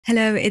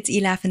Hello, it's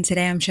Elaf, and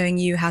today I'm showing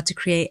you how to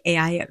create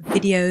AI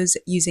videos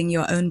using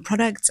your own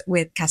products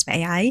with Caspa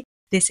AI.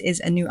 This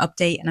is a new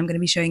update, and I'm going to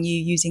be showing you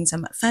using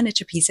some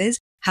furniture pieces,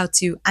 how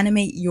to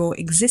animate your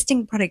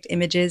existing product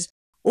images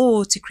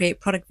or to create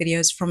product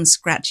videos from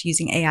scratch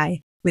using AI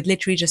with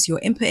literally just your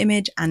input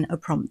image and a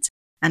prompt.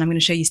 And I'm going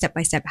to show you step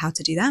by step how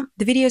to do that.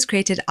 The videos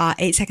created are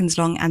 8 seconds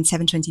long and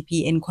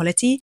 720p in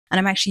quality. And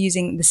I'm actually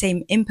using the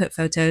same input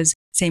photos,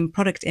 same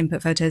product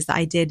input photos that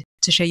I did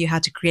to show you how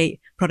to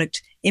create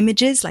product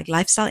images, like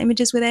lifestyle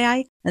images with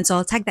AI. And so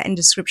I'll tag that in the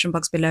description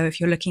box below if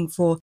you're looking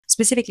for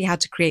specifically how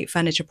to create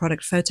furniture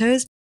product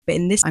photos. But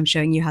in this, I'm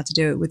showing you how to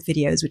do it with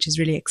videos, which is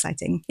really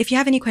exciting. If you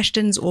have any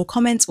questions or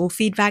comments or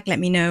feedback, let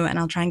me know and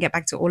I'll try and get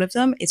back to all of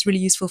them. It's really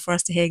useful for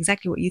us to hear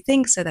exactly what you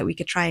think so that we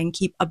could try and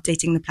keep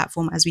updating the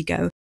platform as we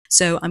go.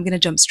 So I'm going to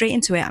jump straight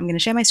into it. I'm going to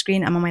share my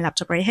screen. I'm on my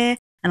laptop right here,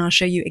 and I'll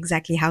show you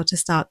exactly how to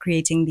start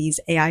creating these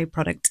AI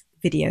product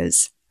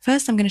videos.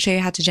 First, I'm going to show you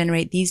how to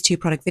generate these two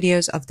product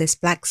videos of this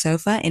black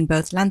sofa in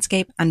both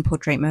landscape and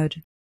portrait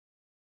mode.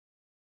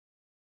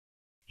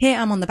 Here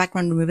I'm on the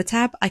background remover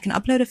tab. I can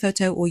upload a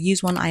photo or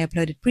use one I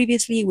uploaded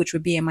previously, which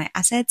would be in my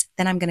assets.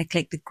 Then I'm going to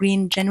click the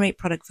green generate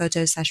product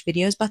photos /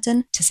 videos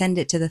button to send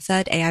it to the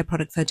third AI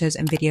product photos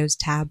and videos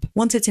tab.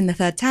 Once it's in the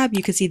third tab,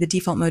 you can see the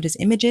default mode is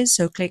images.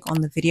 So click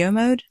on the video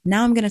mode.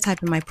 Now I'm going to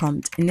type in my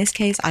prompt. In this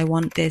case, I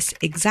want this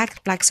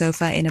exact black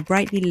sofa in a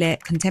brightly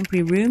lit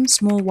contemporary room,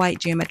 small white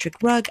geometric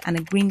rug and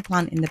a green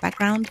plant in the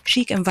background,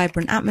 chic and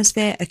vibrant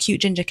atmosphere, a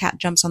cute ginger cat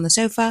jumps on the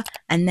sofa,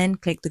 and then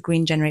click the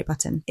green generate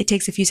button. It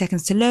takes a few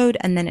seconds to load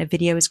and then a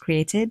video is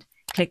created.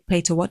 Click play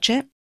to watch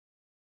it.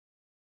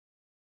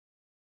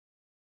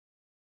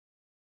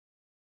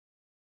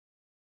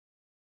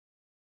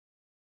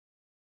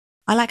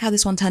 I like how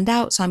this one turned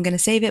out, so I'm going to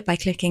save it by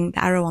clicking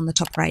the arrow on the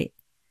top right.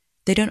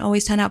 They don't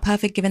always turn out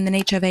perfect given the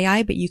nature of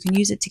AI, but you can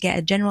use it to get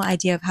a general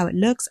idea of how it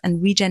looks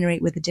and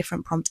regenerate with a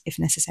different prompt if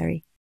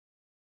necessary.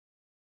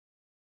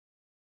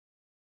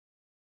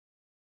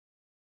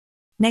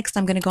 Next,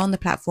 I'm going to go on the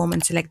platform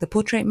and select the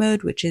portrait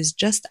mode, which is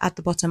just at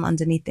the bottom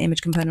underneath the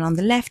image component on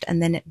the left,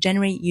 and then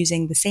generate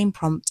using the same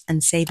prompt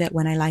and save it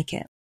when I like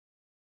it.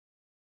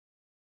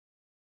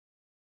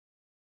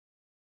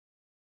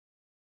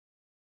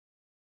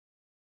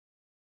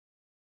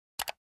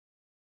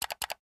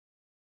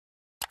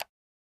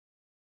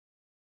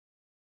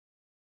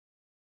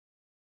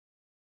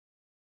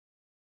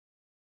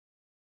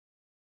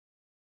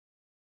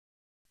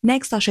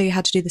 Next, I'll show you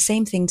how to do the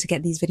same thing to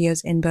get these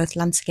videos in both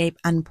landscape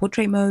and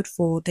portrait mode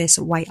for this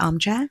white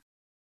armchair.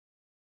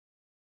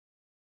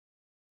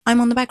 I'm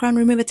on the background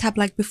remover tab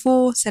like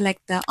before.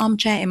 Select the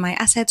armchair in my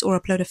assets or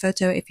upload a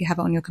photo if you have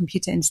it on your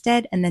computer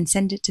instead, and then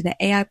send it to the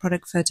AI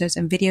product photos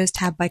and videos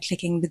tab by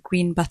clicking the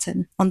green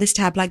button. On this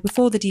tab, like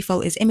before, the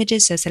default is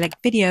images, so select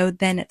video,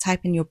 then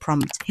type in your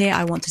prompt. Here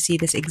I want to see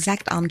this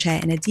exact armchair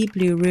in a deep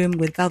blue room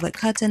with velvet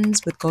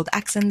curtains with gold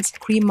accents,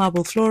 cream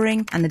marble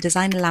flooring, and a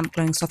designer lamp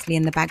glowing softly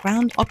in the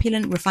background.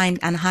 Opulent, refined,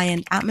 and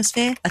high-end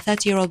atmosphere. A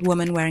 30-year-old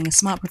woman wearing a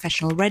smart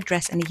professional red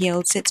dress and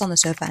heels sits on the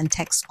sofa and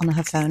texts on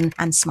her phone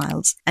and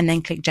smiles, and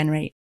then click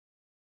generate.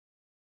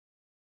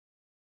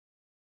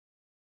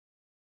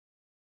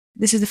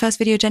 This is the first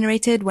video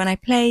generated. When I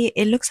play,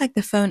 it looks like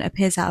the phone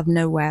appears out of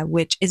nowhere,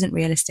 which isn't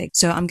realistic,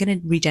 so I'm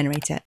going to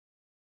regenerate it.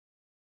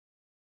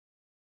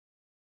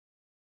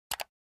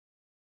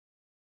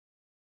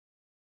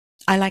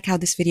 I like how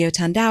this video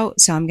turned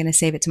out, so I'm going to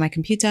save it to my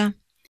computer.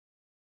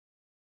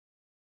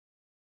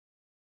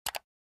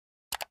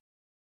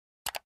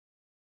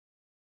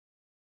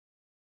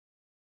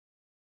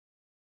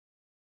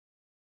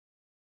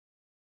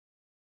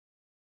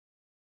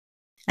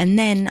 And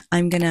then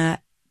I'm going to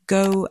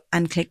go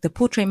and click the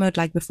portrait mode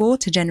like before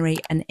to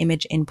generate an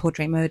image in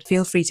portrait mode.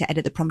 Feel free to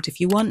edit the prompt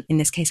if you want. In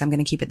this case, I'm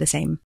going to keep it the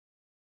same.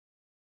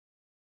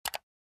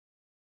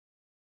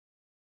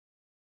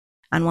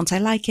 And once I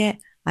like it,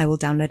 I will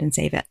download and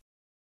save it.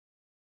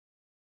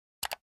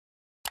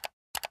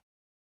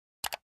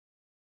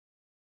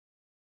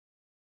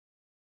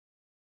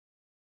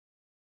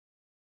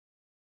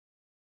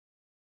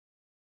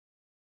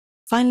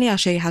 Finally, I'll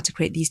show you how to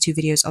create these two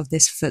videos of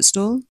this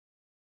footstool.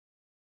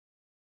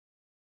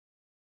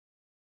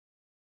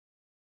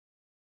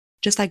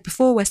 Just like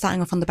before, we're starting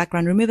off on the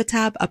background remover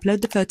tab,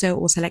 upload the photo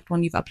or select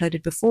one you've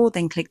uploaded before,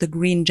 then click the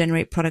green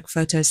generate product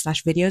photos /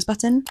 videos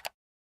button.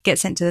 Get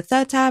sent to the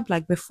third tab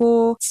like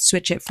before,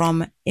 switch it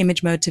from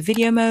image mode to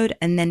video mode,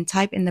 and then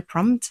type in the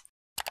prompt.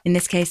 In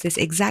this case, this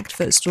exact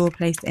footstool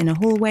placed in a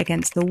hallway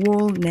against the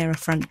wall near a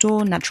front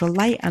door, natural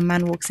light, a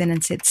man walks in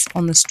and sits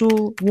on the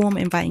stool, warm,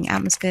 inviting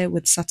atmosphere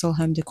with subtle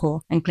home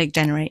decor, and click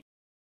generate.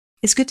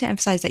 It's good to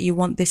emphasize that you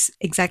want this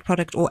exact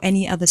product or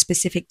any other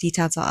specific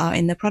details that are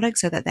in the product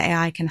so that the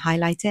AI can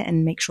highlight it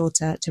and make sure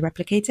to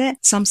replicate it.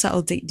 Some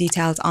subtle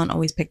details aren't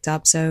always picked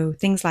up. So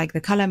things like the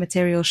color,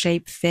 material,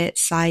 shape, fit,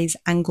 size,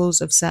 angles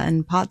of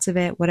certain parts of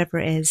it, whatever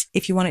it is.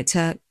 If you want it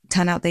to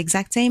turn out the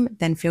exact same,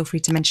 then feel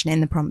free to mention it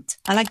in the prompt.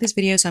 I like this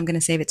video, so I'm going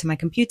to save it to my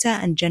computer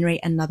and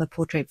generate another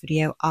portrait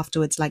video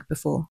afterwards like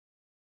before.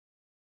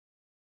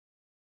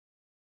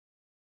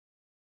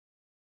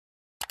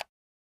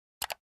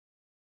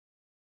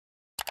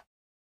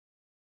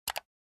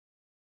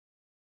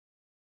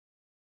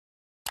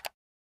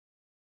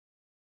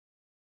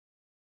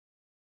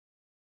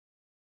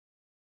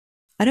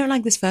 I don't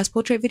like this first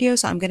portrait video,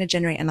 so I'm going to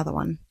generate another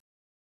one.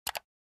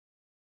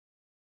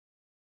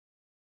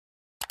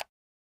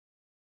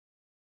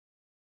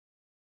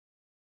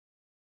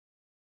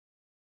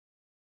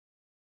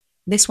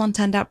 This one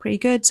turned out pretty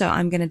good, so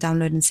I'm going to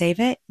download and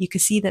save it. You can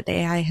see that the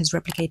AI has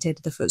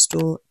replicated the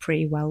footstool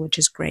pretty well, which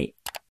is great.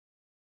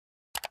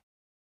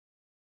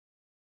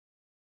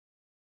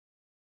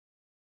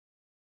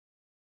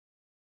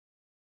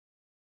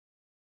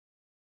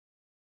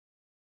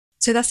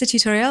 So that's the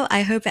tutorial.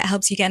 I hope it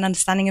helps you get an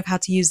understanding of how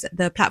to use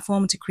the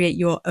platform to create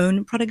your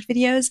own product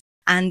videos.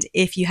 And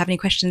if you have any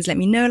questions, let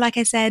me know, like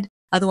I said.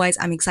 Otherwise,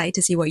 I'm excited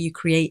to see what you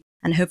create,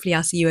 and hopefully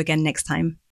I'll see you again next time.